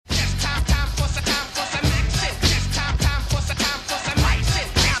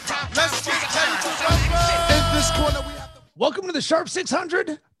Welcome to the Sharp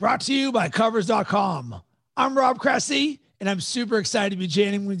 600, brought to you by Covers.com. I'm Rob Cressy, and I'm super excited to be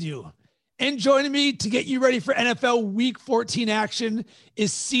jamming with you. And joining me to get you ready for NFL Week 14 action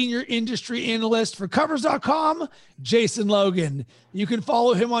is senior industry analyst for Covers.com, Jason Logan. You can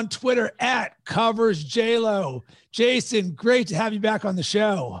follow him on Twitter at CoversJLo. Jason, great to have you back on the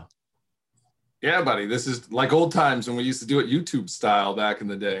show. Yeah, buddy. This is like old times when we used to do it YouTube style back in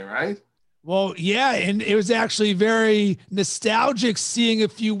the day, right? Well, yeah, and it was actually very nostalgic seeing a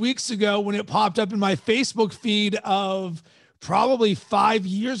few weeks ago when it popped up in my Facebook feed of probably 5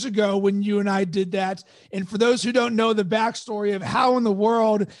 years ago when you and I did that. And for those who don't know the backstory of how in the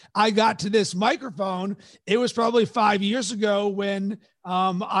world I got to this microphone, it was probably 5 years ago when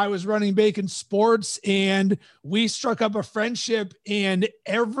I was running Bacon Sports and we struck up a friendship, and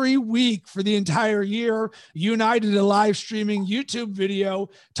every week for the entire year, you and I did a live streaming YouTube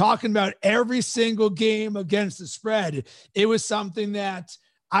video talking about every single game against the spread. It was something that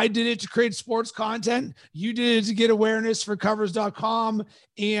I did it to create sports content. You did it to get awareness for Covers.com.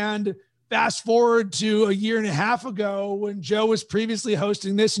 And fast forward to a year and a half ago when Joe was previously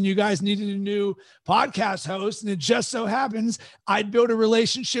hosting this and you guys needed a new podcast host. And it just so happens I'd built a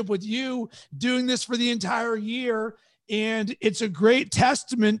relationship with you doing this for the entire year. And it's a great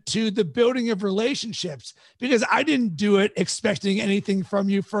testament to the building of relationships, because I didn't do it expecting anything from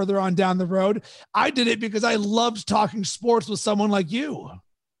you further on down the road. I did it because I loved talking sports with someone like you.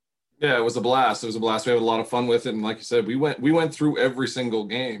 Yeah, it was a blast. It was a blast. We had a lot of fun with it. And like you said, we went through every single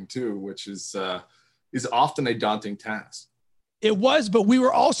game too, which is often a daunting task. It was, but we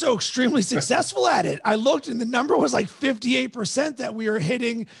were also extremely successful at it. I looked and the number was like 58% that we were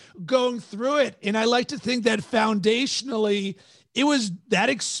hitting going through it. And I like to think that foundationally, it was that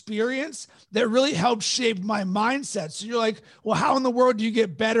experience that really helped shape my mindset. So you're like, well, how in the world do you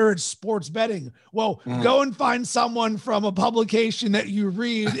get better at sports betting? Well, go and find someone from a publication that you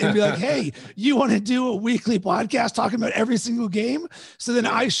read and be like, hey, you want to do a weekly podcast talking about every single game? So then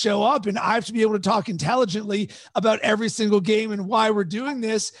I show up and I have to be able to talk intelligently about every single game and why we're doing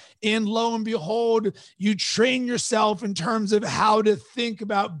this. And lo and behold, you train yourself in terms of how to think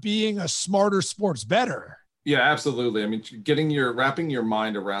about being a smarter sports bettor. Yeah, absolutely. I mean, wrapping your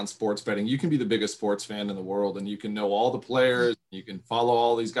mind around sports betting, you can be the biggest sports fan in the world and you can know all the players, you can follow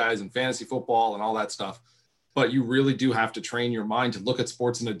all these guys in fantasy football and all that stuff. But you really do have to train your mind to look at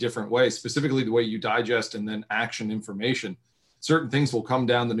sports in a different way, specifically the way you digest and then action information. Certain things will come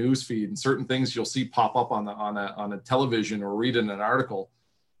down the news feed and certain things you'll see pop up on a television or read in an article.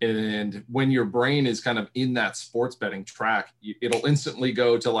 And when your brain is kind of in that sports betting track, it'll instantly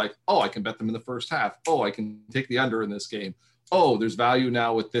go to like, oh, I can bet them in the first half. Oh, I can take the under in this game. Oh, there's value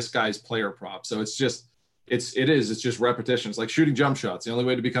now with this guy's player prop. So it's just repetition. It's like shooting jump shots. The only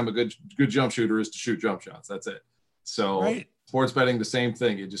way to become a good jump shooter is to shoot jump shots. That's it. So right. Sports betting, the same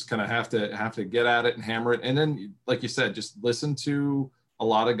thing. You just kind of have to get at it and hammer it. And then, like you said, just listen to a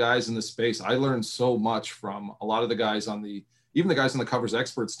lot of guys in the space. I learned so much from a lot of the guys even the guys on the Covers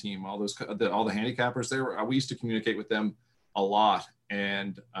Experts team, all the handicappers there. We used to communicate with them a lot,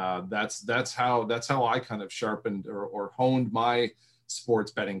 and that's how I kind of sharpened or honed my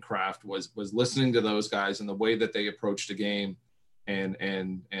sports betting craft was listening to those guys and the way that they approached a game,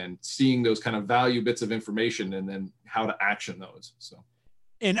 and seeing those kind of value bits of information and then how to action those. So.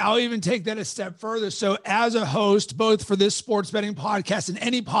 And I'll even take that a step further. So as a host, both for this sports betting podcast and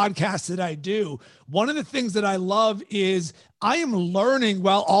any podcast that I do, one of the things that I love is I am learning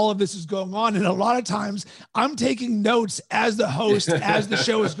while all of this is going on. And a lot of times I'm taking notes as the host, as the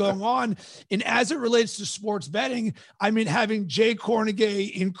show is going on. And as it relates to sports betting, I mean, having Jay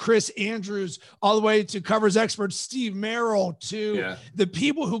Cornegay and Chris Andrews, all the way to Covers experts, Steve Merrill, to the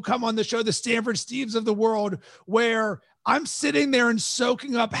people who come on the show, the Stanford Steves of the world, where I'm sitting there and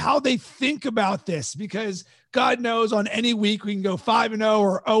soaking up how they think about this, because God knows on any week we can go 5-0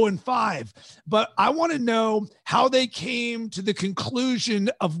 or 0-5, but I want to know how they came to the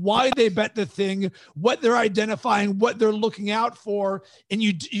conclusion of why they bet the thing, what they're identifying, what they're looking out for. And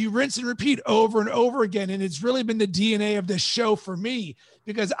you rinse and repeat over and over again. And it's really been the DNA of this show for me,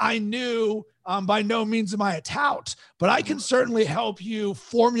 because I knew by no means am I a tout, but I can certainly help you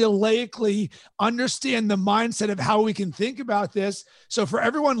formulaically understand the mindset of how we can think about this. So for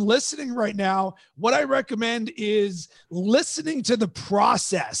everyone listening right now, what I recommend is listening to the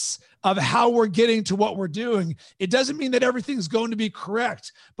process of how we're getting to what we're doing. It doesn't mean that everything's going to be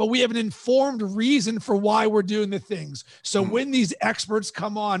correct, but we have an informed reason for why we're doing the things. So when these experts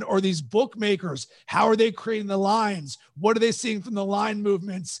come on, or these bookmakers, how are they creating the lines? What are they seeing from the line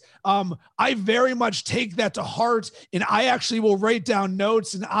movements? I very much take that to heart, and I actually will write down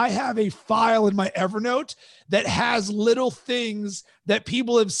notes, and I have a file in my Evernote that has little things that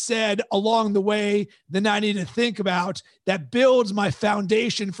people have said along the way that I need to think about, that builds my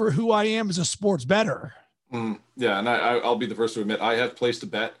foundation for who I am as a sports bettor. Yeah, and I'll be the first to admit, I have placed a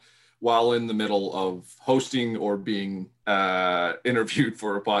bet while in the middle of hosting or being interviewed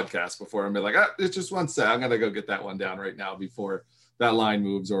for a podcast before. I'm like, it's just one set. I'm going to go get that one down right now before that line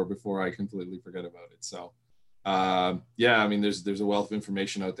moves or before I completely forget about it. So, yeah, I mean, there's a wealth of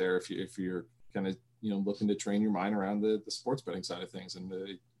information out there if you're kind of, looking to train your mind around the sports betting side of things. And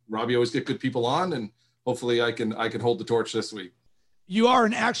Rob, you always get good people on, and hopefully I can hold the torch this week. You are.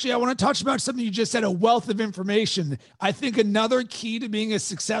 And actually, I want to touch about something you just said, a wealth of information. I think another key to being a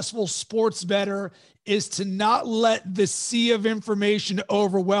successful sports bettor is to not let the sea of information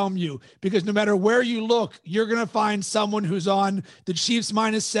overwhelm you, because no matter where you look, you're going to find someone who's on the Chiefs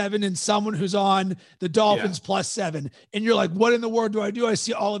 -7 and someone who's on the Dolphins +7. And you're like, what in the world do? I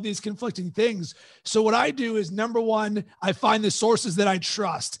see all of these conflicting things. So what I do is, number one, I find the sources that I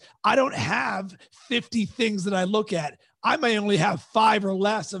trust. I don't have 50 things that I look at. I may only have 5 or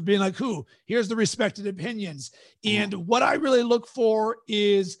less of being like, here's the respected opinions. And what I really look for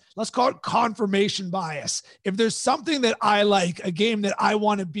is, let's call it confirmation bias. If there's something that I like, a game that I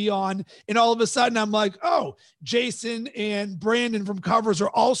want to be on, and all of a sudden I'm like, oh, Jason and Brandon from Covers are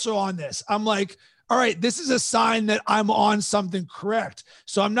also on this, I'm like, all right, this is a sign that I'm on something correct.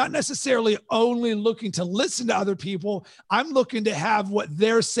 So I'm not necessarily only looking to listen to other people. I'm looking to have what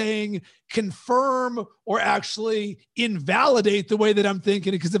they're saying confirm or actually invalidate the way that I'm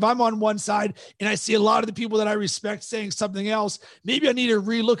thinking. Because if I'm on one side and I see a lot of the people that I respect saying something else, maybe I need to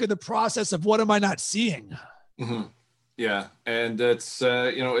relook at the process of what am I not seeing? Mm-hmm. Yeah. And it's,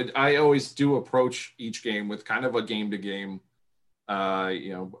 I always do approach each game with kind of a game-to-game.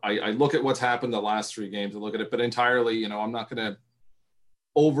 I look at what's happened the last 3 games, I look at it, but entirely, I'm not going to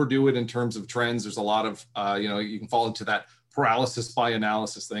overdo it in terms of trends. There's a lot of, you can fall into that paralysis by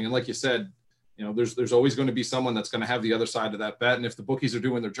analysis thing. And like you said, there's always going to be someone that's going to have the other side of that bet. And if the bookies are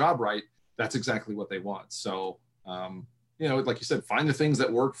doing their job right, that's exactly what they want. So, like you said, find the things that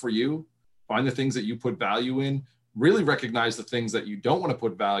work for you, find the things that you put value in, really recognize the things that you don't want to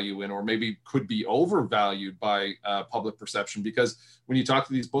put value in, or maybe could be overvalued by public perception. Because when you talk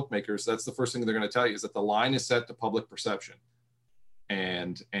to these bookmakers, that's the first thing they're going to tell you, is that the line is set to public perception.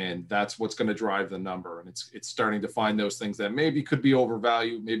 And that's what's going to drive the number. And it's starting to find those things that maybe could be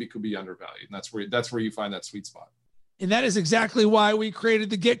overvalued, maybe could be undervalued. And that's where you find that sweet spot. And that is exactly why we created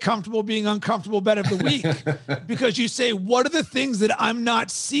the Get Comfortable Being Uncomfortable Bet of the Week, because you say, what are the things that I'm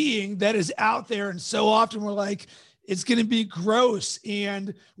not seeing that is out there? And so often we're like, it's going to be gross.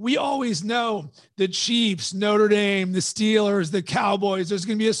 And we always know the Chiefs, Notre Dame, the Steelers, the Cowboys, there's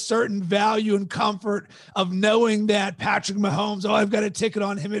going to be a certain value and comfort of knowing that Patrick Mahomes, I've got a ticket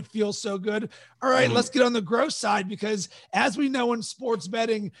on him. It feels so good. All right, let's get on the gross side, because as we know in sports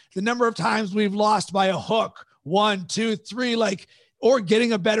betting, the number of times we've lost by a hook, 1, 2, 3, or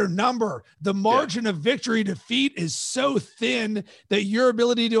getting a better number, the margin of victory defeat is so thin that your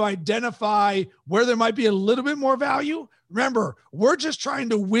ability to identify where there might be a little bit more value. Remember, we're just trying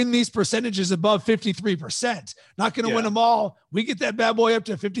to win these percentages above 53%. Not going to win them all. We get that bad boy up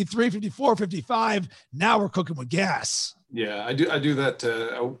to 53, 54, 55. Now we're cooking with gas. Yeah, I do that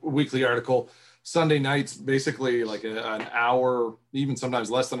a weekly article Sunday nights, basically like an hour, even sometimes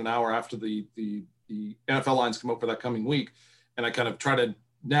less than an hour after the NFL lines come up for that coming week. And I kind of try to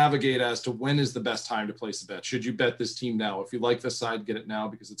navigate as to when is the best time to place a bet. Should you bet this team now? If you like this side, get it now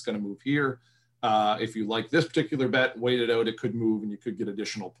because it's going to move here. If you like this particular bet, wait it out. It could move and you could get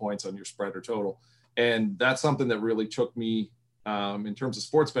additional points on your spread or total. And that's something that really took me in terms of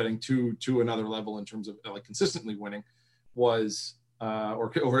sports betting to another level in terms of consistently winning was,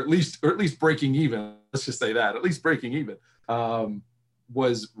 or at least breaking even. Let's just say that, at least breaking even.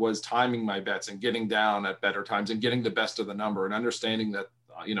 Was timing my bets and getting down at better times and getting the best of the number and understanding that,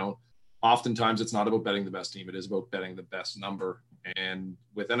 oftentimes it's not about betting the best team. It is about betting the best number. And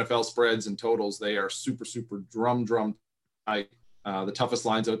with NFL spreads and totals, they are super, super drum tight. The toughest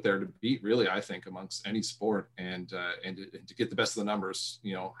lines out there to beat, really, I think, amongst any sport, and to get the best of the numbers,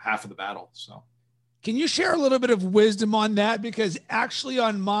 half of the battle. So. Can you share a little bit of wisdom on that? Because actually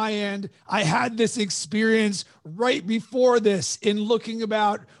on my end, I had this experience right before this in looking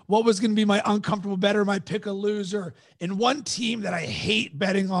about what was going to be my uncomfortable bet or my pick a loser. And one team that I hate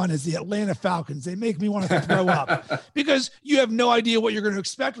betting on is the Atlanta Falcons. They make me want to throw up because you have no idea what you're going to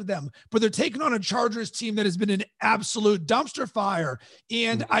expect with them, but they're taking on a Chargers team that has been an absolute dumpster fire.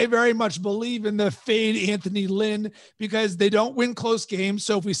 And I very much believe in the fade Anthony Lynn because they don't win close games.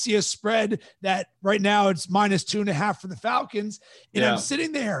 So if we see a spread that right now it's -2.5 for the Falcons, and I'm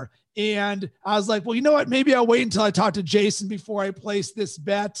sitting there and I was like, well, you know what? Maybe I'll wait until I talk to Jason before I place this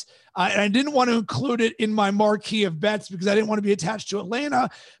bet. And I didn't want to include it in my marquee of bets because I didn't want to be attached to Atlanta.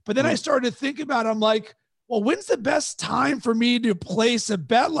 But then I started to think about it. I'm like, well, when's the best time for me to place a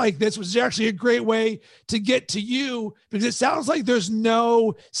bet like this, which is actually a great way to get to you, because it sounds like there's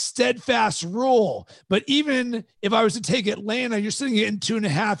no steadfast rule. But even if I was to take Atlanta, you're sitting at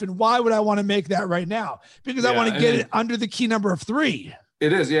 2.5. And why would I want to make that right now? Because I want to get it under the key number of 3.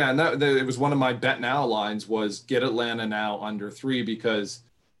 It is, yeah. And it was one of my bet now lines was get Atlanta now under 3 because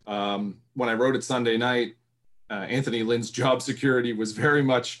when I wrote it Sunday night, Anthony Lynn's job security was very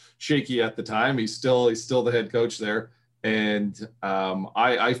much shaky at the time. He's still the head coach there. And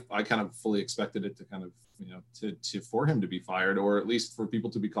I kind of fully expected it to kind of, for him to be fired, or at least for people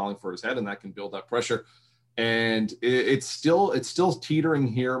to be calling for his head, and that can build up pressure. And it's still teetering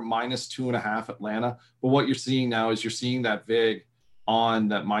here, -2.5 Atlanta. But what you're seeing now is you're seeing that VIG on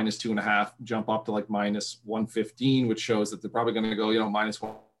that -2.5 jump up to like -115, which shows that they're probably going to go,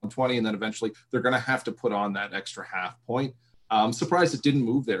 -120, and then eventually they're going to have to put on that extra half point. I'm surprised it didn't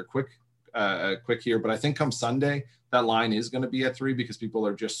move there quick here, but I think come Sunday that line is going to be at 3 because people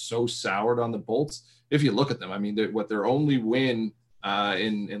are just so soured on the Bolts. If you look at them, I mean, their only win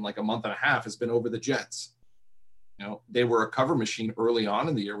in like a month and a half has been over the Jets. They were a cover machine early on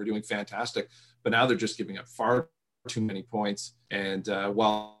in the year. We're doing fantastic, but now they're just giving up far too many points. And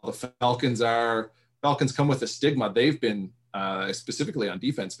while the Falcons come with a stigma, they've been specifically on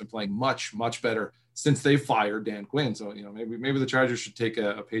defense been playing much, much better since they fired Dan Quinn. So, maybe the Chargers should take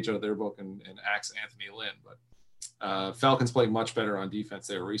a page out of their book and axe Anthony Lynn. But Falcons playing much better on defense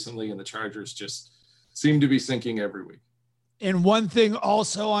there recently, and the Chargers just seem to be sinking every week. And one thing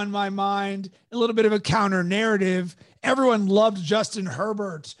also on my mind, a little bit of a counter narrative. Everyone loved Justin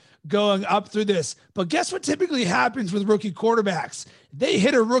Herbert going up through this. But guess what typically happens with rookie quarterbacks? They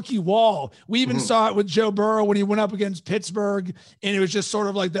hit a rookie wall. We even saw it with Joe Burrow when he went up against Pittsburgh, and it was just sort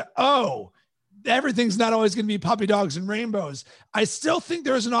of like everything's not always going to be puppy dogs and rainbows. I still think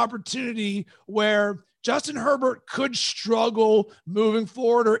there's an opportunity where Justin Herbert could struggle moving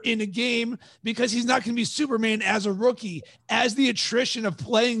forward or in a game because he's not going to be Superman as a rookie as the attrition of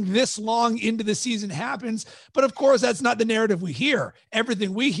playing this long into the season happens. But of course, that's not the narrative we hear.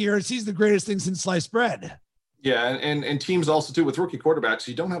 Everything we hear is he's the greatest thing since sliced bread. Yeah, and teams also too with rookie quarterbacks,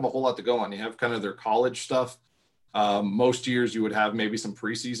 you don't have a whole lot to go on. You have kind of their college stuff. Most years you would have maybe some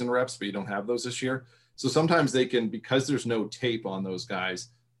preseason reps, but you don't have those this year. So sometimes they can, because there's no tape on those guys,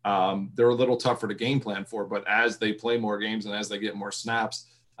 they're a little tougher to game plan for. But as they play more games and as they get more snaps,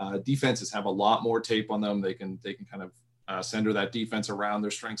 defenses have a lot more tape on them. They can kind of center that defense around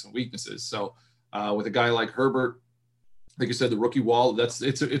their strengths and weaknesses. So with a guy like Herbert, like you said, the rookie wall, it's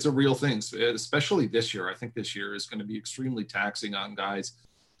a real thing, especially this year. I think this year is going to be extremely taxing on guys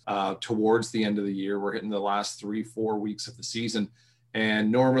towards the end of the year. We're hitting the last 3-4 weeks of the season.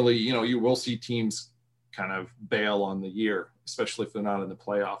 And normally, you will see teams kind of bail on the year, especially if they're not in the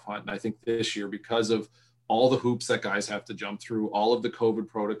playoff hunt. And I think this year, because of all the hoops that guys have to jump through, all of the COVID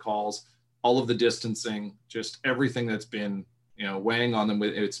protocols, all of the distancing, just everything that's been, weighing on them,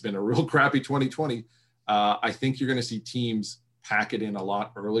 it's been a real crappy 2020. I think you're going to see teams pack it in a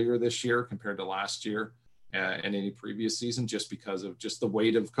lot earlier this year compared to last year and any previous season, just because of just the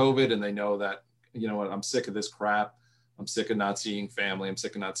weight of COVID. And they know that, I'm sick of this crap. I'm sick of not seeing family. I'm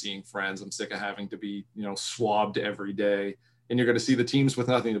sick of not seeing friends. I'm sick of having to be, swabbed every day. And you're going to see the teams with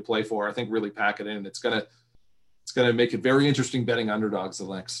nothing to play for, I think, really pack it in. It's going to make it very interesting betting underdogs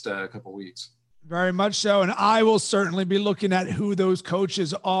the next couple of weeks. Very much so. And I will certainly be looking at who those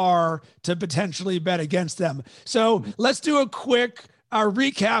coaches are to potentially bet against them. So let's do a quick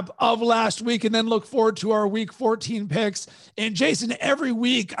recap of last week and then look forward to our week 14 picks. And Jason, every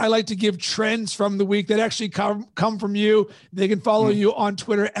week I like to give trends from the week that actually come from you. They can follow you on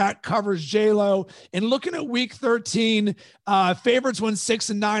Twitter at CoversJLo. And looking at week 13, favorites won 6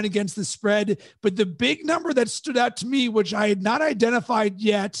 and 9 against the spread. But the big number that stood out to me, which I had not identified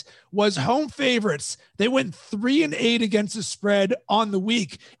yet, was home favorites. They went 3 and 8 against the spread on the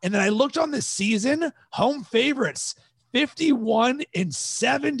week. And then I looked on the season, home favorites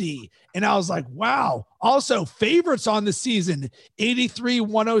 51-70. And I was like, wow. Also, favorites on the season, 83,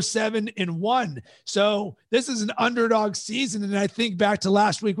 107, and 1. So this is an underdog season. And I think back to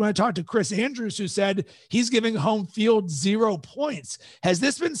last week when I talked to Chris Andrews, who said he's giving home field 0 points. Has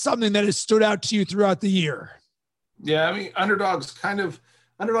this been something that has stood out to you throughout the year? Yeah, I mean, underdogs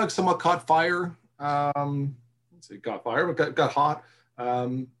somewhat caught fire. Got fire, but got hot.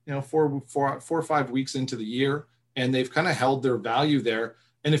 4 or 5 weeks into the year, and they've kind of held their value there.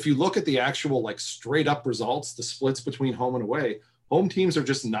 And if you look at the actual like straight up results, the splits between home and away, home teams are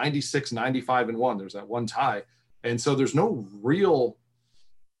just 96, 95 and 1. There's that one tie. And so there's no real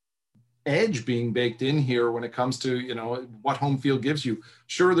edge being baked in here when it comes to, what home field gives you.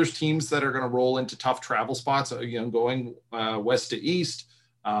 Sure, there's teams that are going to roll into tough travel spots, going west to east,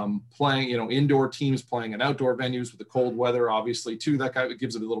 playing, indoor teams playing in outdoor venues with the cold weather, obviously too. That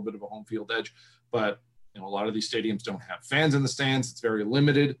gives it a little bit of a home field edge, but a lot of these stadiums don't have fans in the stands. It's very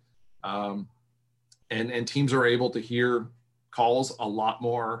limited. And teams are able to hear calls a lot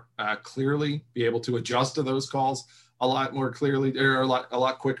more clearly, be able to adjust to those calls a lot more clearly, or a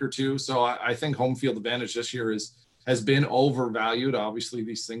lot quicker too. So I think home field advantage this year has been overvalued. Obviously,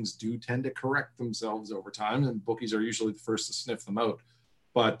 these things do tend to correct themselves over time, and bookies are usually the first to sniff them out.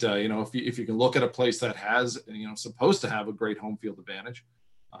 But if you can look at a place that has supposed to have a great home field advantage,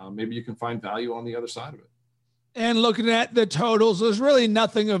 maybe you can find value on the other side of it. And looking at the totals, there's really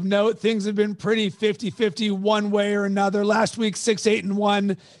nothing of note. Things have been pretty 50-50 one way or another. Last week,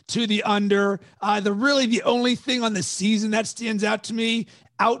 6-8-1 to the under. The only thing on the season that stands out to me,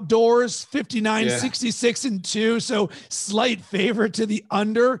 outdoors, 59-66-2. So slight favorite to the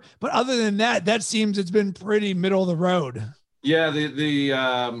under. But other than that seems it's been pretty middle of the road. Yeah,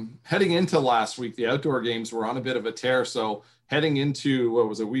 the heading into last week, the outdoor games were on a bit of a tear. So heading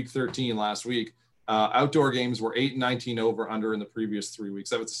into week 13 last week, outdoor games were 8-19 over under in the previous 3 weeks.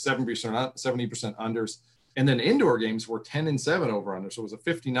 That was 70% unders. And then indoor games were 10-7 over under. So it was a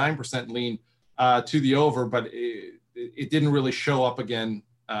 59% lean to the over, but it didn't really show up again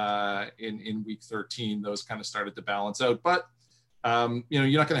in week 13. Those kind of started to balance out. But,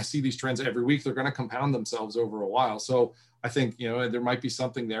 you're not going to see these trends every week. They're going to compound themselves over a while. So I think, there might be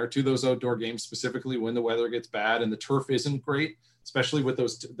something there to those outdoor games, specifically when the weather gets bad and the turf isn't great, especially with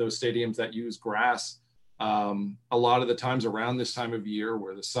those stadiums that use grass. A lot of the times around this time of year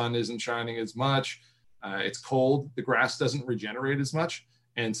where the sun isn't shining as much, it's cold, the grass doesn't regenerate as much.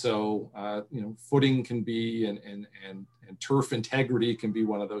 And so, footing can be, and turf integrity can be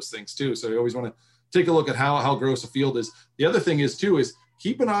one of those things too. So you always want to take a look at how gross a field is. The other thing is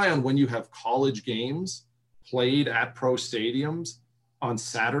keep an eye on when you have college games played at pro stadiums on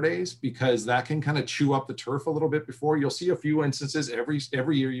Saturdays, because that can kind of chew up the turf a little bit before. You'll see a few instances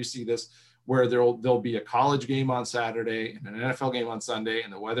every year you see this, where there'll be a college game on Saturday and an NFL game on Sunday,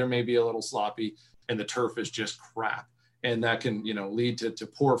 and the weather may be a little sloppy and the turf is just crap. And that can, lead to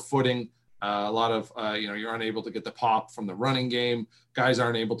poor footing. A lot of, you're unable to get the pop from the running game. Guys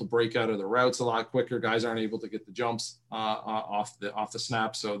aren't able to break out of the routes a lot quicker. Guys aren't able to get the jumps off the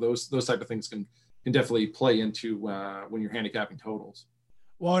snap. So those type of things can definitely play into when you're handicapping totals.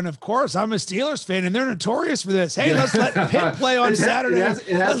 Well, and of course, I'm a Steelers fan, and they're notorious for this. Hey, let's let Pitt play on Saturday.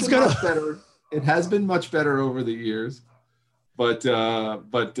 It has been much better over the years, but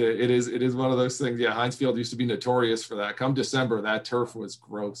it is one of those things. Yeah, Heinz Field used to be notorious for that. Come December, that turf was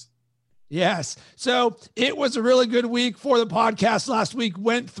gross. Yes. So it was a really good week for the podcast last week.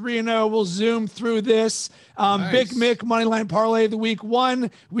 Went 3-0. We'll zoom through this. Nice. Big Mick Moneyline Parlay of the week 1.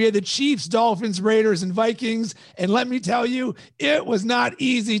 We had the Chiefs, Dolphins, Raiders, and Vikings. And let me tell you, it was not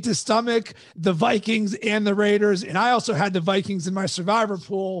easy to stomach the Vikings and the Raiders. And I also had the Vikings in my survivor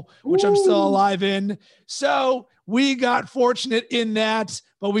pool, which I'm still alive in. So we got fortunate in that,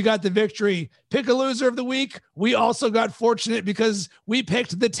 but we got the victory. Pick a loser of the week. We also got fortunate because we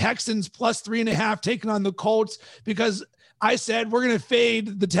picked the Texans plus 3.5 taking on the Colts, because I said we're going to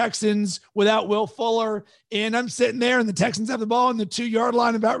fade the Texans without Will Fuller. And I'm sitting there and the Texans have the ball on the 2-yard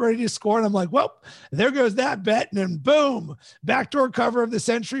line about ready to score. And I'm like, well, there goes that bet. And then boom, backdoor cover of the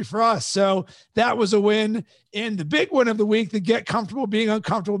century for us. So that was a win. And the big win of the week, the get comfortable being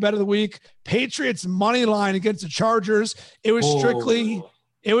uncomfortable bet of the week, Patriots money line against the Chargers. It was strictly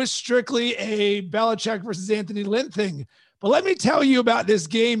a Belichick versus Anthony Lynn thing. But let me tell you about this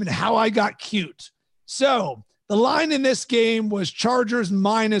game and how I got cute. So the line in this game was Chargers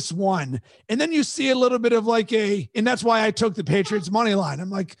 -1. And then you see a little bit of and that's why I took the Patriots money line. I'm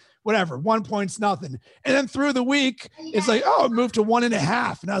like, whatever, 1 point's nothing. And then through the week, it's like, oh, it moved to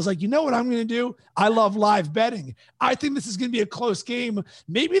 1.5. And I was like, you know what I'm going to do? I love live betting. I think this is going to be a close game.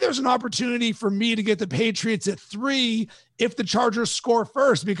 Maybe there's an opportunity for me to get the Patriots at 3 if the Chargers score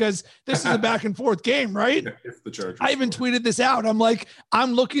first, because this is a back and forth game, right? If the Chargers I even tweeted this out. I'm like,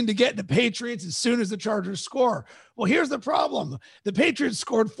 I'm looking to get the Patriots as soon as the Chargers score. Well, here's the problem. The Patriots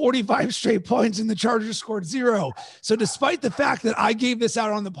scored 45 straight points and the Chargers scored 0. So despite the fact that I gave this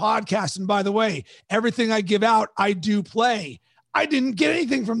out on the podcast, and by the way, everything I give out, I do play, I didn't get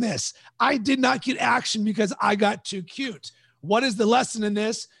anything from this. I did not get action because I got too cute. What is the lesson in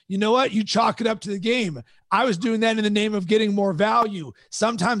this? You know what? You chalk it up to the game. I was doing that in the name of getting more value.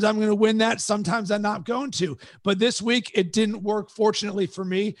 Sometimes I'm going to win that. Sometimes I'm not going to. But this week, it didn't work, fortunately for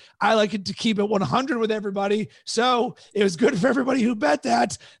me. I like it to keep it 100 with everybody. So it was good for everybody who bet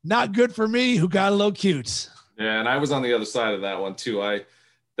that. Not good for me who got a little cute. Yeah, and I was on the other side of that one too.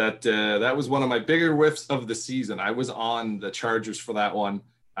 That was one of my bigger whiffs of the season. I was on the Chargers for that one.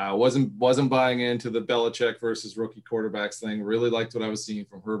 Wasn't buying into the Belichick versus rookie quarterbacks thing. Really liked what I was seeing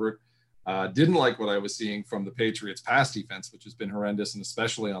from Herbert. Didn't like what I was seeing from the Patriots pass defense, which has been horrendous, and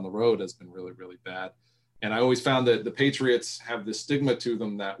especially on the road has been really, really bad. And I always found that the Patriots have this stigma to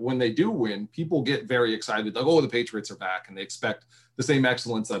them that when they do win, people get very excited. Like, oh, the Patriots are back, and they expect the same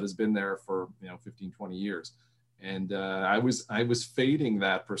excellence that has been there for 15, 20 years. And I was fading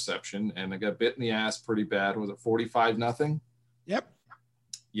that perception, and I got bit in the ass pretty bad. Was it 45-0? Yep.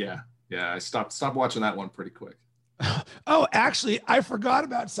 Yeah. I stopped watching that one pretty quick. Oh, actually, I forgot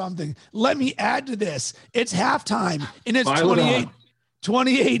about something. Let me add to this. It's halftime, and it's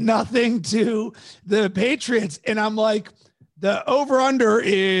 28-0 to the Patriots. And I'm like, the over-under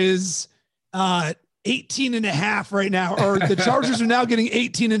is 18.5 right now, or the Chargers are now getting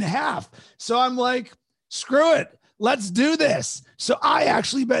 18.5. So I'm like, screw it. Let's do this. So I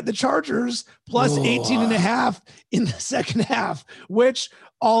actually bet the Chargers plus 18.5 in the second half, which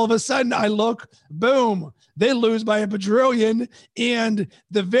all of a sudden I look, boom, they lose by a quadrillion. And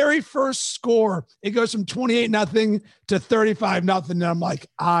the very first score, it goes from 28-0 to 35-0. And I'm like,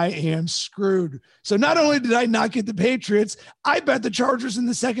 I am screwed. So not only did I not get the Patriots, I bet the Chargers in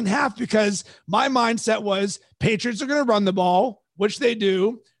the second half because my mindset was Patriots are going to run the ball, which they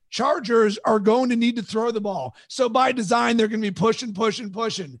do. Chargers are going to need to throw the ball. So by design, they're going to be pushing.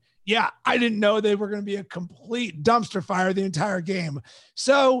 Yeah, I didn't know they were going to be a complete dumpster fire the entire game.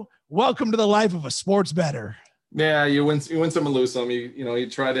 So welcome to the life of a sports bettor. Yeah, you win some and lose some. You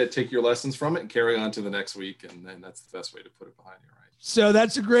try to take your lessons from it and carry on to the next week, and then that's the best way to put it behind you, right? So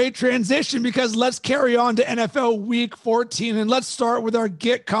that's a great transition because let's carry on to NFL Week 14, and let's start with our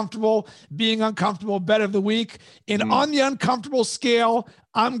get comfortable, being uncomfortable bet of the week. And on the uncomfortable scale,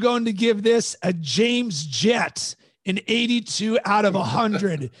 I'm going to give this a James Jett, an 82 out of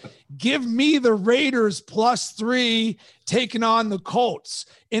 100. Give me the Raiders +3 taking on the Colts.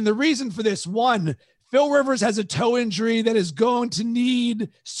 And the reason for this, one, Phil Rivers has a toe injury that is going to need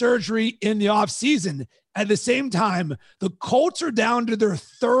surgery in the offseason. At the same time, the Colts are down to their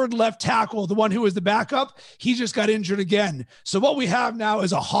third left tackle, the one who was the backup. He just got injured again. So what we have now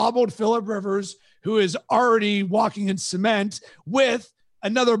is a hobbled Phillip Rivers who is already walking in cement with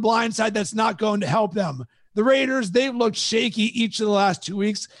another blindside that's not going to help them. The Raiders, they've looked shaky each of the last 2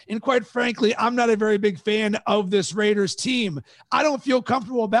 weeks. And quite frankly, I'm not a very big fan of this Raiders team. I don't feel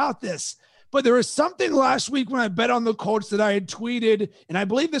comfortable about this. But there was something last week when I bet on the Colts that I had tweeted, and I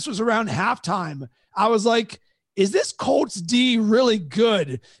believe this was around halftime. I was like, is this Colts D really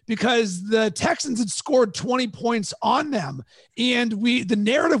good? Because the Texans had scored 20 points on them. And the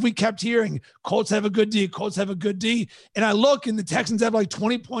narrative we kept hearing, Colts have a good D, Colts have a good D. And I look and the Texans have like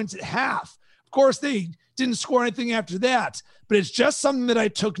 20 points at half. Of course, they didn't score anything after that, but it's just something that I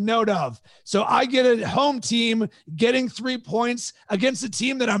took note of. So I get a home team getting 3 points against a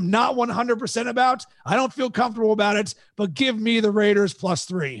team that I'm not 100% about. I don't feel comfortable about it, but give me the Raiders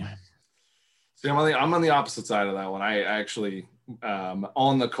 +3. See, I'm on the opposite side of that one. I actually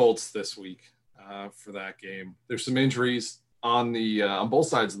on the Colts this week for that game. There's some injuries on both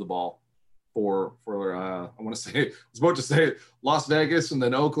sides of the ball for I was about to say Las Vegas and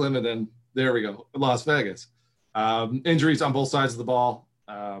then Oakland and then there we go, Las Vegas. Injuries on both sides of the ball.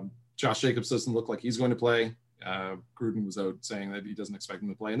 Josh Jacobs doesn't look like he's going to play. Gruden was out saying that he doesn't expect him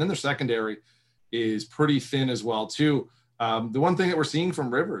to play. And then their secondary is pretty thin as well, too. The one thing that we're seeing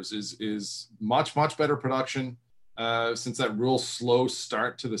from Rivers is much, much better production since that real slow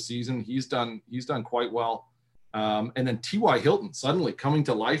start to the season. He's done quite well. And then T.Y. Hilton suddenly coming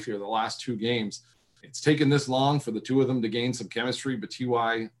to life here the last 2 games. It's taken this long for the two of them to gain some chemistry, but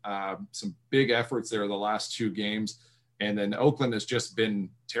T.Y., some big efforts there the last 2 games. And then Oakland has just been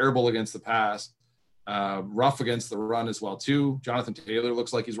terrible against the pass, rough against the run as well too. Jonathan Taylor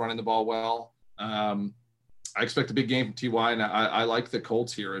looks like he's running the ball well. I expect a big game from TY, and I like the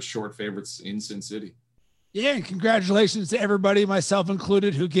Colts here as short favorites in Sin City. Yeah, and congratulations to everybody, myself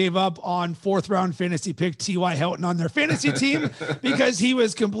included, who gave up on 4th-round fantasy pick T.Y. Hilton on their fantasy team because he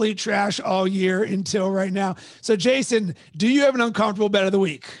was complete trash all year until right now. So, Jason, do you have an uncomfortable bet of the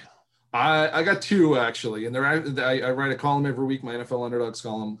week? I got 2, actually, and I write a column every week, my NFL Underdogs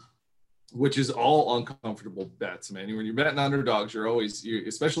column, which is all uncomfortable bets, man. When you're betting underdogs, you're always,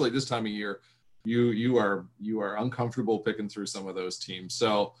 especially this time of year, you are uncomfortable picking through some of those teams.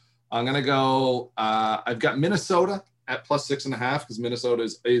 So I'm going to go, I've got Minnesota at +6.5 because Minnesota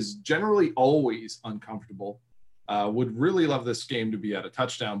is generally always uncomfortable. Would really love this game to be at a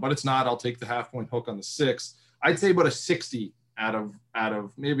touchdown, but it's not. I'll take the half-point hook on the 6. I'd say about a 60 out of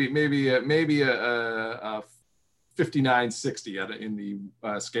maybe a 59-60 in the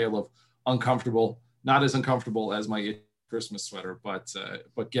scale of uncomfortable. Not as uncomfortable as my Christmas sweater, but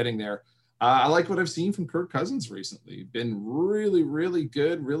getting there. I like what I've seen from Kirk Cousins recently. Been really, really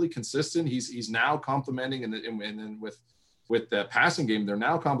good, really consistent. He's now complimenting, and then with the passing game, they're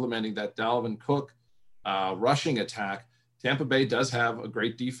now complimenting that Dalvin Cook rushing attack. Tampa Bay does have a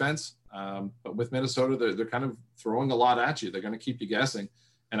great defense, but with Minnesota, they're kind of throwing a lot at you. They're going to keep you guessing,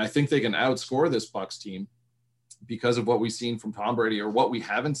 and I think they can outscore this Bucs team because of what we've seen from Tom Brady, or what we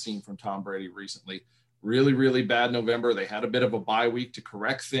haven't seen from Tom Brady recently. Really, really bad November. They had a bit of a bye week to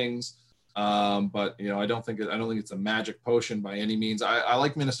correct things. But I don't think it's a magic potion by any means. I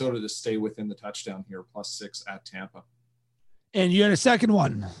like Minnesota to stay within the touchdown here, +6 at Tampa. And you had a second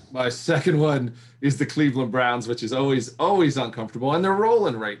one. My second one is the Cleveland Browns, which is always uncomfortable, and they're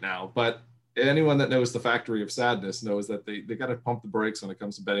rolling right now. But anyone that knows the Factory of Sadness knows that they got to pump the brakes when it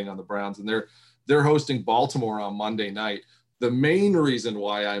comes to betting on the Browns, and they're hosting Baltimore on Monday night. The main reason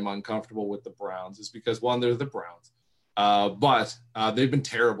why I'm uncomfortable with the Browns is because, one, they're the Browns. But they've been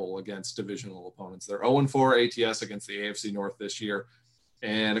terrible against divisional opponents. They're 0-4 ATS against the AFC North this year.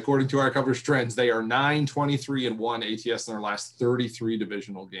 And according to our coverage trends, they are 9-23-1 ATS in their last 33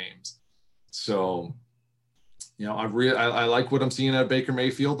 divisional games. So, I like what I'm seeing at Baker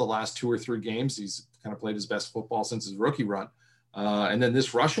Mayfield the last 2 or 3 games. He's kind of played his best football since his rookie run. And then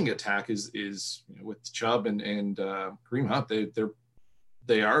this rushing attack is with Chubb and Kareem Hunt,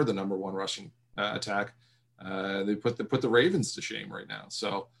 they are the number 1 rushing attack. They put the Ravens to shame right now.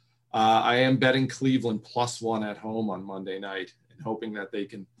 So I am betting Cleveland +1 at home on Monday night, and hoping that they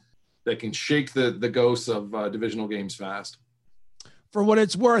can shake the ghosts of divisional games fast. For what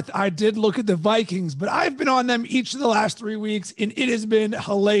it's worth, I did look at the Vikings, but I've been on them each of the last 3 weeks, and it has been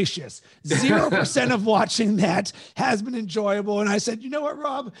hellacious. 0% of watching that has been enjoyable. And I said, you know what,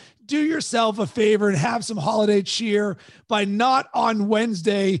 Rob, do yourself a favor and have some holiday cheer by not on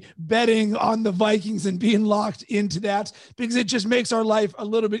Wednesday betting on the Vikings and being locked into that, because it just makes our life a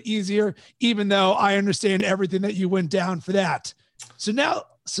little bit easier, even though I understand everything that you went down for that. So now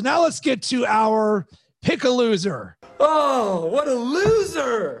let's get to our pick a loser. Oh, what a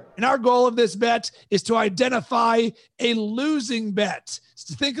loser. And our goal of this bet is to identify a losing bet,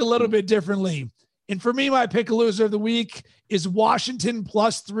 to think a little bit differently. And for me, my pick a loser of the week is Washington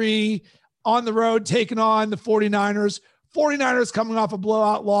 +3 on the road, taking on the 49ers. 49ers coming off a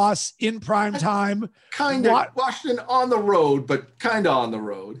blowout loss in prime time. Washington on the road, but kind of on the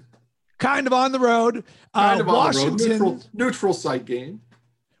road. Kind of on the road. Washington, neutral site game.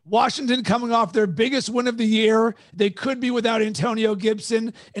 Washington coming off their biggest win of the year. They could be without Antonio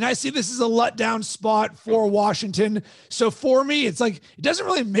Gibson. And I see this as a letdown spot for Washington. So for me, it's like, it doesn't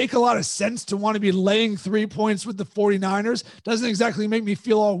really make a lot of sense to want to be laying 3 points with the 49ers. Doesn't exactly make me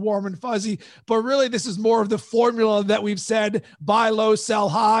feel all warm and fuzzy, but really this is more of the formula that we've said: buy low, sell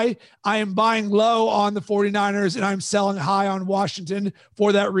high. I am buying low on the 49ers and I'm selling high on Washington.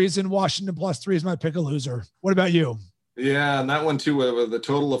 For that reason, Washington +3 is my pick a loser. What about you? Yeah, and that one too, with the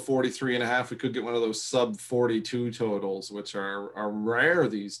total of 43.5, we could get one of those sub 42 totals, which are rare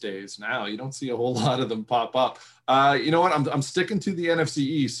these days. Now you don't see a whole lot of them pop up. You know what? I'm sticking to the NFC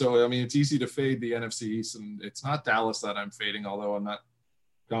East. So I mean, it's easy to fade the NFC East, and it's not Dallas that I'm fading, although I'm not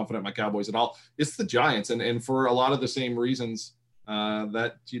confident in my Cowboys at all. It's the Giants, and for a lot of the same reasons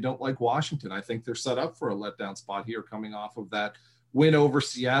that you don't like Washington. I think they're set up for a letdown spot here, coming off of that win over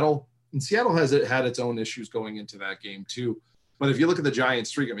Seattle. And Seattle has had its own issues going into that game too. But if you look at the Giants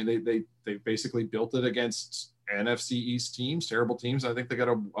streak, I mean, they basically built it against NFC East teams, terrible teams. I think they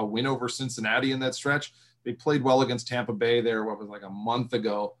got a win over Cincinnati in that stretch. They played well against Tampa Bay there, what was like a month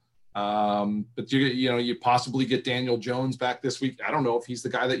ago. But you possibly get Daniel Jones back this week. I don't know if he's the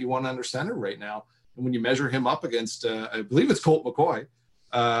guy that you want under center right now. And when you measure him up against, I believe it's Colt McCoy,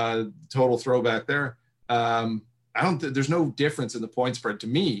 total throwback there. There's no difference in the point spread to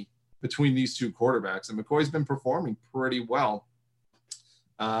me between these two quarterbacks, and McCoy's been performing pretty well.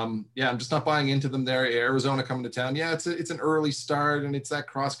 I'm just not buying into them there. Arizona coming to town. Yeah, it's an early start, and it's that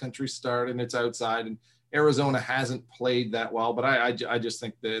cross-country start, and it's outside, and Arizona hasn't played that well, but I just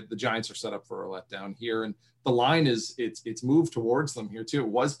think the Giants are set up for a letdown here. And the line it's moved towards them here too. It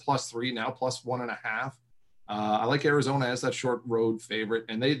was +3, now +1.5. I like Arizona as that short road favorite,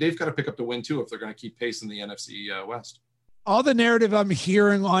 and they've got to pick up the win too if they're going to keep pace in the NFC West. All the narrative I'm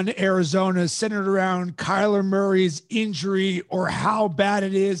hearing on Arizona is centered around Kyler Murray's injury or how bad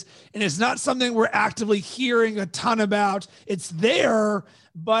it is. And it's not something we're actively hearing a ton about. It's there,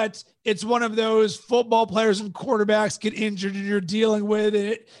 but it's one of those football players and quarterbacks get injured and you're dealing with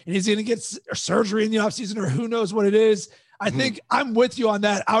it, and he's going to get surgery in the offseason or who knows what it is. I think I'm with you on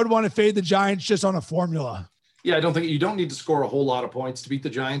that. I would want to fade the Giants just on a formula. Yeah, I don't think you don't need to score a whole lot of points to beat the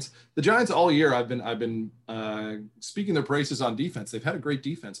Giants. The Giants all year, I've been speaking their praises on defense. They've had a great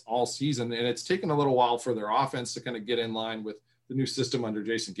defense all season, and it's taken a little while for their offense to kind of get in line with the new system under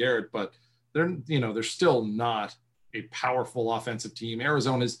Jason Garrett. But they're still not a powerful offensive team.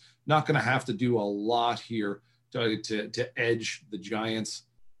 Arizona's not going to have to do a lot here to edge the Giants.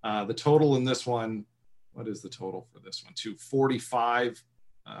 The total in this one, what is the total for this one? 245.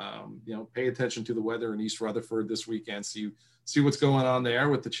 Pay attention to the weather in East Rutherford this weekend. See what's going on there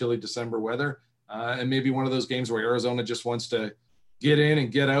with the chilly December weather. And maybe one of those games where Arizona just wants to get in and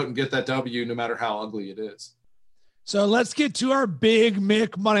get out and get that W no matter how ugly it is. So let's get to our Big Mick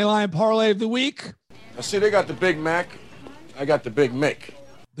Moneyline Parlay of the week. I see they got the Big Mac. I got the Big Mick.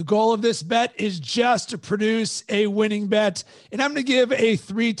 The goal of this bet is just to produce a winning bet. And I'm going to give a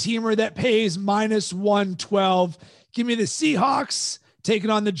 3-teamer that pays -112. Give me the Seahawks taking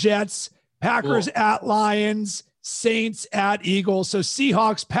on the Jets, Packers at Lions, Saints at Eagles. So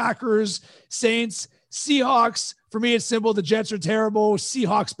Seahawks, Packers, Saints, Seahawks. For me, it's simple. The Jets are terrible.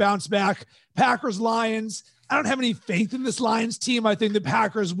 Seahawks bounce back. Packers, Lions. I don't have any faith in this Lions team. I think the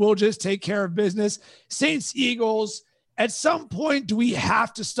Packers will just take care of business. Saints, Eagles. At some point, do we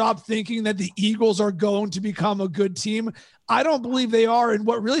have to stop thinking that the Eagles are going to become a good team? I don't believe they are. And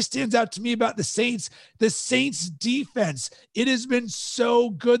what really stands out to me about the Saints defense, it has been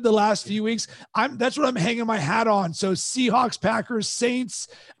so good the last few weeks. That's what I'm hanging my hat on. So Seahawks, Packers, Saints.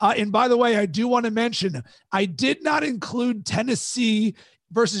 And by the way, I do want to mention, I did not include Tennessee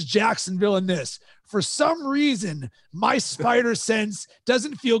versus Jacksonville in this. For some reason, my spider sense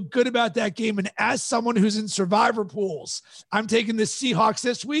doesn't feel good about that game. And as someone who's in survivor pools, I'm taking the Seahawks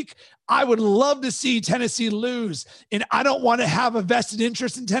this week. I would love to see Tennessee lose. And I don't want to have a vested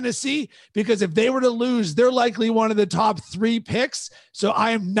interest in Tennessee because if they were to lose, they're likely one of the top 3 picks. So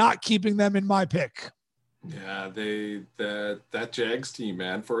I am not keeping them in my pick. Yeah, that Jags team,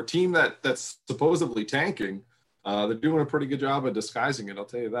 man, for a team that's supposedly tanking, they're doing a pretty good job of disguising it. I'll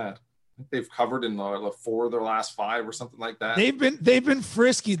tell you that. I think they've covered in the 4 of their last 5 or something like that. They've been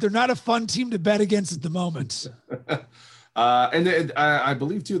frisky. They're not a fun team to bet against at the moment. I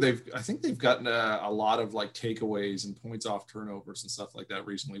believe too, I think they've gotten a lot of like takeaways and points off turnovers and stuff like that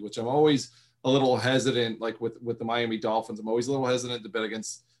recently, which I'm always a little hesitant, like with the Miami Dolphins. I'm always a little hesitant to bet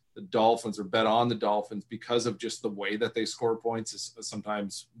against the Dolphins or bet on the Dolphins because of just the way that they score points is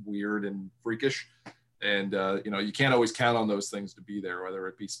sometimes weird and freakish. And, you can't always count on those things to be there, whether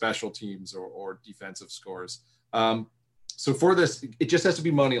it be special teams or defensive scores. So for this, it just has to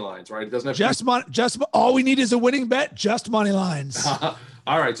be money lines, right? It doesn't have just all we need is a winning bet, just money lines.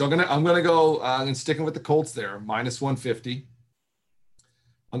 All right. So I'm going to go and sticking with the Colts there, -150.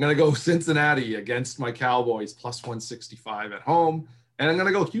 I'm going to go Cincinnati against my Cowboys, +165 at home. And I'm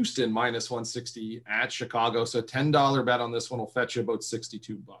going to go Houston, -160 at Chicago. So $10 bet on this one will fetch you about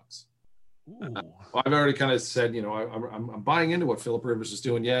 $62. I've already kind of said, I'm buying into what Phillip Rivers is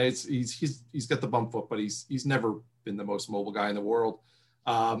doing. Yeah, he's got the bum foot, but he's never been the most mobile guy in the world.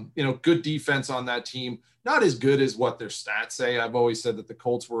 Good defense on that team. Not as good as what their stats say. I've always said that the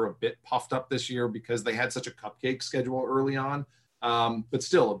Colts were a bit puffed up this year because they had such a cupcake schedule early on. But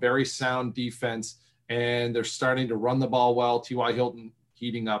still a very sound defense, and they're starting to run the ball well. T.Y. Hilton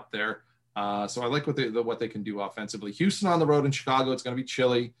heating up there. So I like what they can do offensively. Houston on the road in Chicago. It's going to be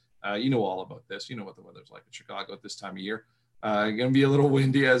chilly. You know all about this. You know what the weather's like in Chicago at this time of year. Going to be a little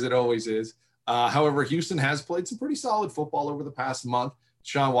windy as it always is. However, Houston has played some pretty solid football over the past month.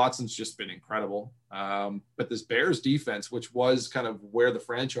 Deshaun Watson's just been incredible. But this Bears defense, which was kind of where the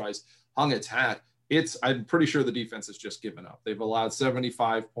franchise hung its hat, I'm pretty sure the defense has just given up. They've allowed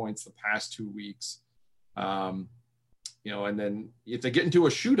 75 points the past 2 weeks. And then if they get into a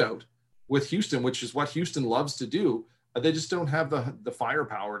shootout with Houston, which is what Houston loves to do. They just don't have the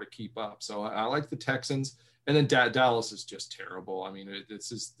firepower to keep up. So I like the Texans. And then Dallas is just terrible. I mean,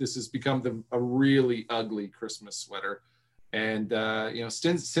 this has become a really ugly Christmas sweater. And,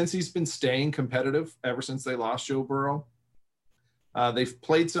 since he's been staying competitive ever since they lost Joe Burrow, they've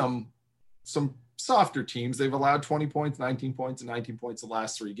played some softer teams. They've allowed 20 points, 19 points, and 19 points the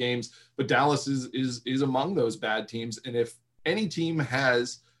last 3 games. But Dallas is among those bad teams. And if any team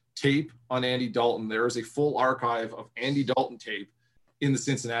has tape on Andy Dalton, there is a full archive of Andy Dalton tape in the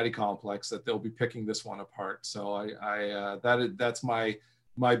Cincinnati complex that they'll be picking this one apart. So that's my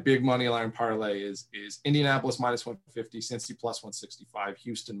big money line parlay is Indianapolis minus 150, Cincy plus 165,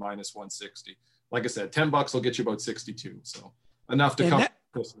 Houston minus 160. Like I said, $10 will get you about 62. So enough to cover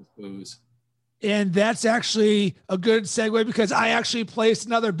Christmas booze. And that's actually a good segue because I actually placed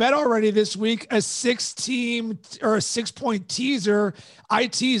another bet already this week, a 6-point teaser. I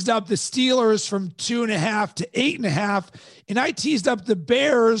teased up the Steelers from 2.5 to 8.5, and I teased up the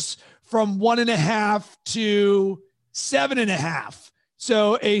Bears from 1.5 to 7.5.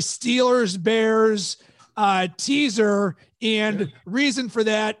 So a Steelers Bears teaser, and reason for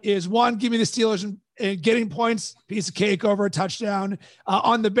that is one, give me the Steelers and getting points, piece of cake over a touchdown.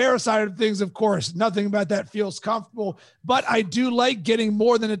 On the Bear side of things, of course, nothing about that feels comfortable, but I do like getting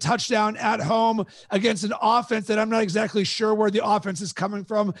more than a touchdown at home against an offense that I'm not exactly sure where the offense is coming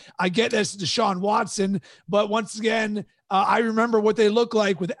from. I get this Deshaun Watson, but once again, I remember what they look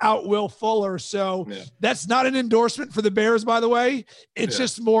like without Will Fuller. So that's not an endorsement for the Bears, by the way. It's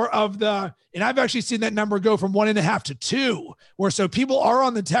just more of and I've actually seen that number go from 1.5 to 2, so people are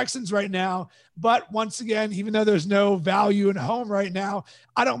on the Texans right now. But once again, even though there's no value at home right now,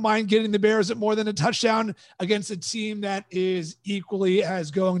 I don't mind getting the Bears at more than a touchdown against a team that is equally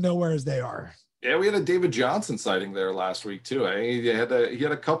as going nowhere as they are. Yeah, we had a David Johnson sighting there last week too. He had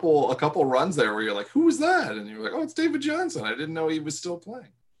a couple runs there where you're like, who was that? And you're like, oh, it's David Johnson. I didn't know he was still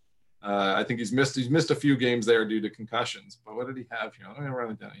playing. I think he's missed a few games there due to concussions. But what did he have here? Let me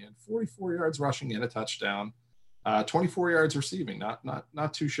run it down. He had 44 yards rushing and a touchdown, 24 yards receiving.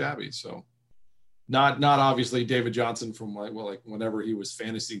 Not too shabby. So not obviously David Johnson from like whenever he was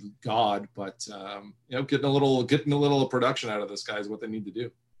fantasy god, but getting a little production out of this guy is what they need to do.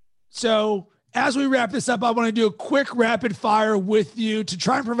 So as we wrap this up, I want to do a quick rapid fire with you to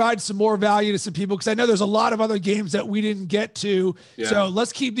try and provide some more value to some people, because I know there's a lot of other games that we didn't get to. Yeah. So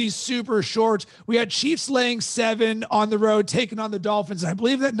let's keep these super short. We had Chiefs laying 7 on the road, taking on the Dolphins. I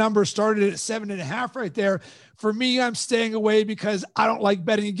believe that number started at 7.5 right there. For me, I'm staying away because I don't like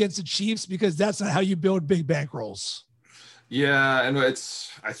betting against the Chiefs, because that's not how you build big bankrolls. Yeah, and I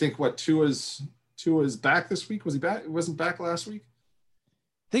think Tua's back this week. Was he back? He wasn't back last week.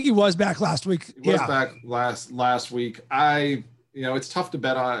 I think he was back last week. He was back last week. It's tough to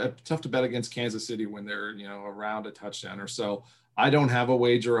bet against Kansas City when they're, around a touchdown or so. I don't have a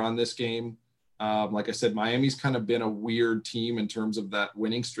wager on this game. Like I said, Miami's kind of been a weird team in terms of that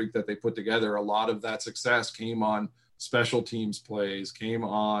winning streak that they put together. A lot of that success came on special teams plays, came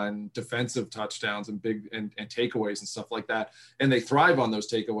on defensive touchdowns and big and takeaways and stuff like that. And they thrive on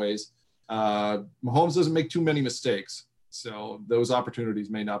those takeaways. Mahomes doesn't make too many mistakes. So those opportunities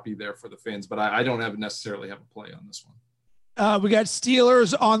may not be there for the Fins, but I don't necessarily have a play on this one. We got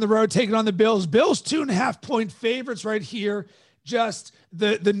Steelers on the road taking on the Bills. Bills 2.5-point favorites right here. Just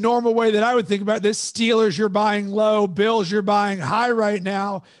the normal way that I would think about this. Steelers, you're buying low. Bills, you're buying high right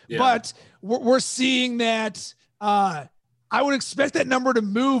now. Yeah. But we're seeing that I would expect that number to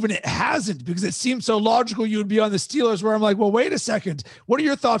move, and it hasn't, because it seems so logical you would be on the Steelers, where I'm like, well, wait a second. What are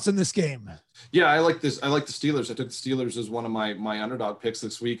your thoughts on this game? Yeah, I like this. I like the Steelers. I took the Steelers as one of my underdog picks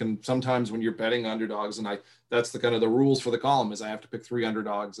this week. And sometimes when you're betting underdogs, and that's the kind of the rules for the column, is I have to pick 3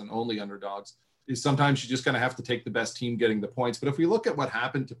 underdogs and only underdogs. Is sometimes you just kind of have to take the best team getting the points. But if we look at what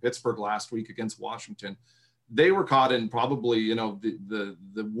happened to Pittsburgh last week against Washington, they were caught in probably,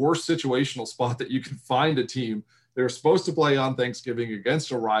 the worst situational spot that you can find a team. They were supposed to play on Thanksgiving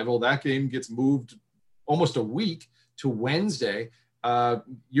against a rival. That game gets moved almost a week to Wednesday.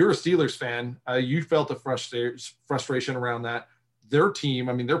 You're a Steelers fan. You felt the frustration around that. Their team,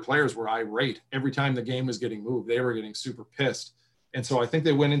 their players were irate every time the game was getting moved. They were getting super pissed. And so I think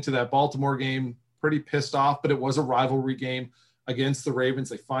they went into that Baltimore game pretty pissed off, but it was a rivalry game against the Ravens.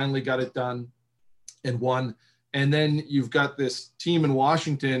 They finally got it done and won. And then you've got this team in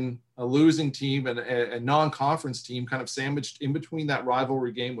Washington, a losing team and a non-conference team, kind of sandwiched in between that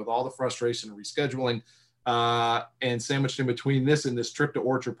rivalry game with all the frustration and rescheduling, and sandwiched in between this and this trip to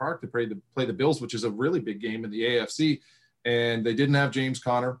Orchard Park to play the Bills, which is a really big game in the AFC. And they didn't have James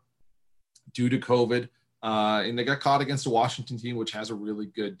Conner due to COVID. And they got caught against a Washington team, which has a really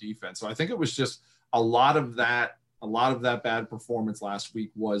good defense. So I think it was just a lot of that bad performance last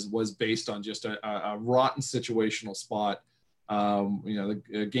week was based on just a rotten situational spot.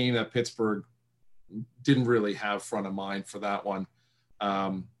 The game that Pittsburgh didn't really have front of mind for that one.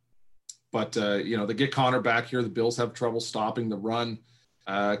 But they get Connor back here. The Bills have trouble stopping the run.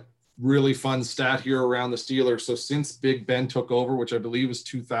 Really fun stat here around the Steelers. So since Big Ben took over, which I believe is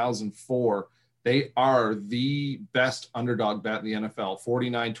 2004, they are the best underdog bet in the NFL,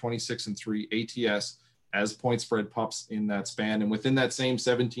 49, 26, and 3 ATS as point spread pups in that span. And within that same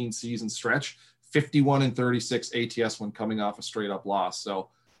 17 season stretch, 51 and 36 ATS when coming off a straight up loss. So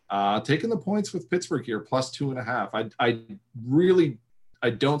taking the points with Pittsburgh here, plus 2.5. I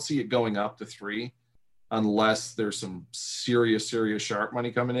don't see it going up to 3 unless there's some serious sharp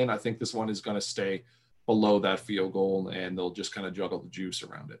money coming in. I think this one is going to stay below that field goal, and they'll just kind of juggle the juice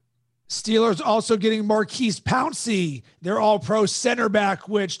around it. Steelers also getting Marquise Pouncey, their all-pro center back,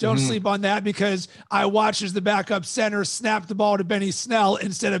 which don't sleep on that, because I watched as the backup center snap the ball to Benny Snell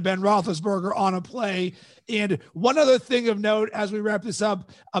instead of Ben Roethlisberger on a play. And one other thing of note as we wrap this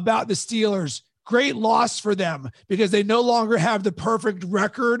up about the Steelers, great loss for them because they no longer have the perfect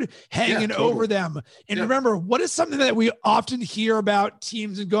record hanging over them. And remember, what is something that we often hear about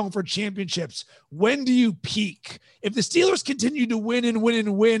teams and going for championships? When do you peak? If the Steelers continue to win and win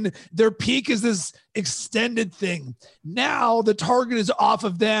and win, their peak is this extended thing. Now the target is off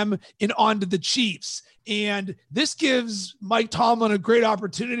of them and onto the Chiefs. And this gives Mike Tomlin a great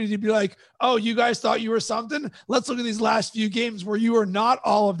opportunity to be like, oh, you guys thought you were something? Let's look at these last few games where you are not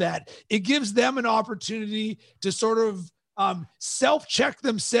all of that. It gives them an opportunity to sort of self-check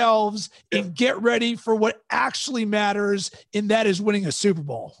themselves and get ready for what actually matters, and that is winning a Super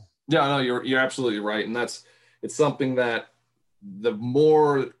Bowl. Yeah, no, you're absolutely right. And it's something that the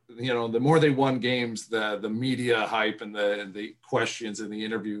more they won games, the media hype and the questions and the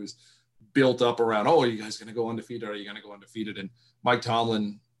interviews built up around, oh, are you guys going to go undefeated? Are you going to go undefeated? And Mike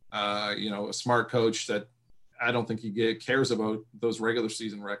Tomlin, a smart coach that I don't think he cares about those regular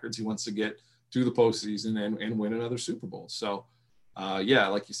season records. He wants to get to the postseason and win another Super Bowl. So,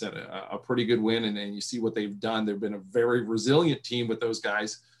 like you said, a pretty good win. And you see what they've done. They've been a very resilient team with those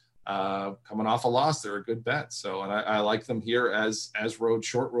guys coming off a loss. They're a good bet. So, and I like them here as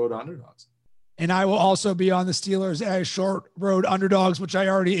short road underdogs. And I will also be on the Steelers as short road underdogs, which I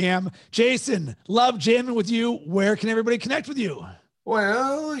already am. Jason, love jamming with you. Where can everybody connect with you?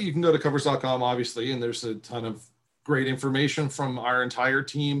 Well, you can go to covers.com, obviously, and there's a ton of great information from our entire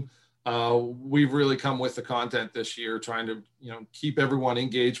team. We've really come with the content this year, trying to, keep everyone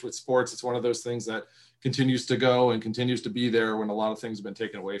engaged with sports. It's one of those things that continues to go and continues to be there when a lot of things have been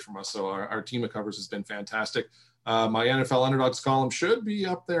taken away from us. So our team of covers has been fantastic. My NFL Underdogs column should be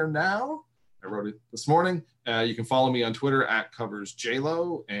up there now. I wrote it this morning. You can follow me on Twitter at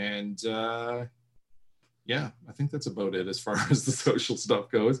CoversJLo. And I think that's about it as far as the social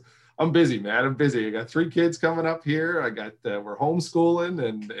stuff goes. I'm busy, man. I'm busy. I got 3 kids coming up here. I got we're homeschooling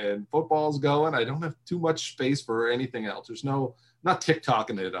and football's going. I don't have too much space for anything else. There's not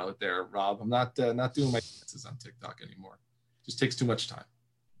TikToking it out there, Rob. I'm not doing my dances on TikTok anymore. It just takes too much time.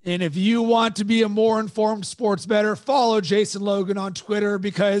 And if you want to be a more informed sports bettor, follow Jason Logan on Twitter,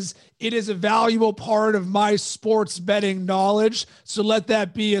 because it is a valuable part of my sports betting knowledge. So let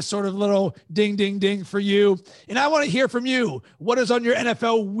that be a sort of little ding, ding, ding for you. And I want to hear from you. What is on your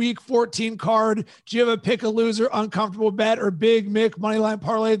NFL Week 14 card? Do you have a pick a loser, uncomfortable bet, or big Mick moneyline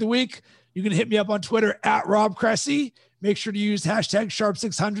parlay of the week? You can hit me up on Twitter at Rob Cressy. Make sure to use hashtag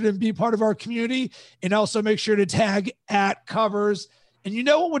Sharp600 and be part of our community. And also make sure to tag at Covers. And you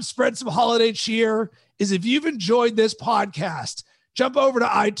know what would spread some holiday cheer is if you've enjoyed this podcast, jump over to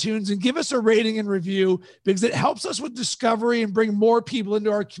iTunes and give us a rating and review, because it helps us with discovery and bring more people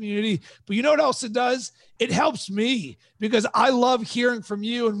into our community. But you know what else it does? It helps me, because I love hearing from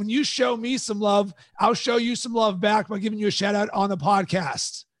you. And when you show me some love, I'll show you some love back by giving you a shout out on the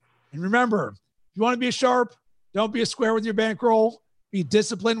podcast. And remember, if you want to be a sharp, don't be a square with your bankroll. Be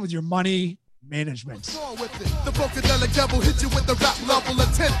disciplined with your money management. The Funkadelic devil hit you with the rap level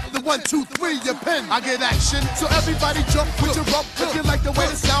of 10. The 1, 2, 3, your pen. I get action, so everybody jump with your rump. If you like the way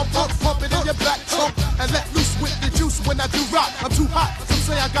the sound pump it in your back trunk, and let loose with the juice when I do rock. I'm too hot. Some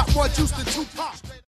say I got more juice than Tupac.